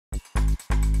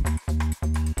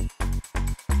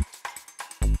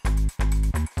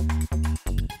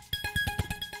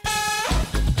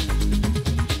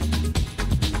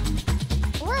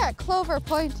Clover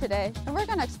Point today, and we're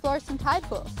gonna explore some tide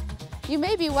pools. You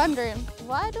may be wondering,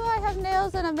 why do I have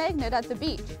nails and a magnet at the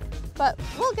beach? But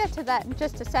we'll get to that in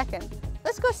just a second.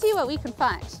 Let's go see what we can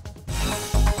find.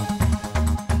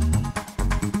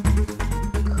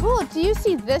 Cool, do you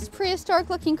see this prehistoric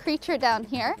looking creature down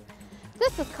here?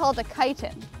 This is called a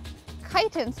chiton.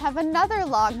 Chitons have another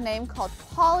long name called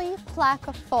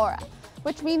polyplacophora,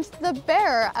 which means the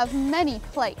bearer of many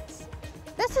plates.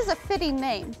 This is a fitting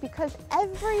name because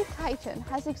every chiton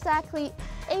has exactly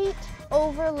 8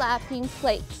 overlapping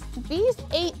plates. These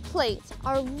 8 plates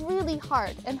are really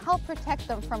hard and help protect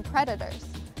them from predators.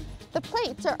 The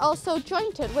plates are also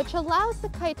jointed, which allows the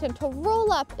chiton to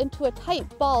roll up into a tight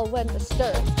ball when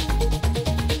disturbed.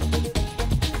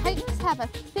 Chitons have a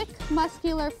thick,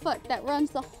 muscular foot that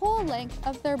runs the whole length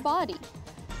of their body.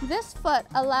 This foot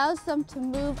allows them to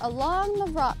move along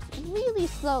the rocks really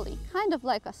slowly, kind of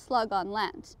like a slug on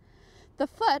land. The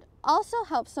foot also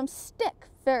helps them stick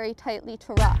very tightly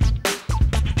to rock.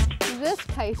 This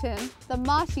chiton, the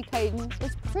mossy chiton,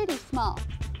 is pretty small.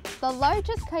 The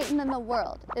largest chiton in the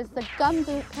world is the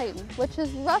gumboot chiton, which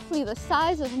is roughly the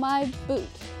size of my boot.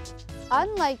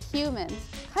 Unlike humans,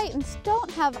 chitons don't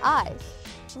have eyes.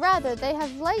 Rather, they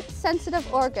have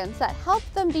light-sensitive organs that help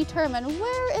them determine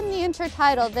where in the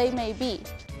intertidal they may be.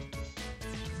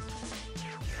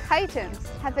 Chitons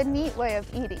have a neat way of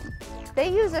eating. They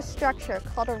use a structure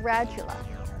called a radula.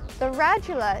 The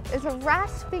radula is a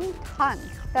rasping tongue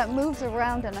that moves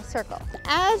around in a circle.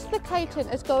 As the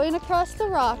chiton is going across the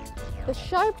rock, the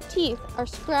sharp teeth are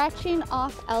scratching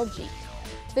off algae.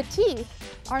 The teeth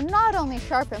are not only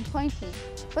sharp and pointy,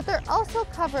 but they're also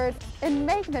covered in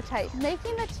magnetite,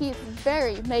 making the teeth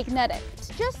very magnetic. It's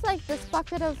just like this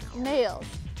bucket of nails.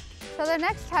 So the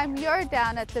next time you're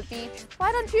down at the beach,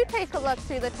 why don't you take a look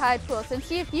through the tide pools and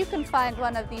see if you can find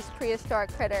one of these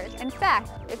prehistoric critters. In fact,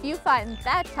 if you find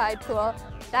that tide pool,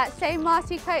 that same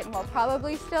mossy chiton will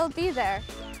probably still be there.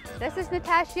 This is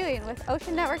Natasha Ewing with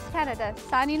Ocean Networks Canada,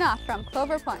 signing off from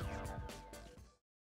Clover Point.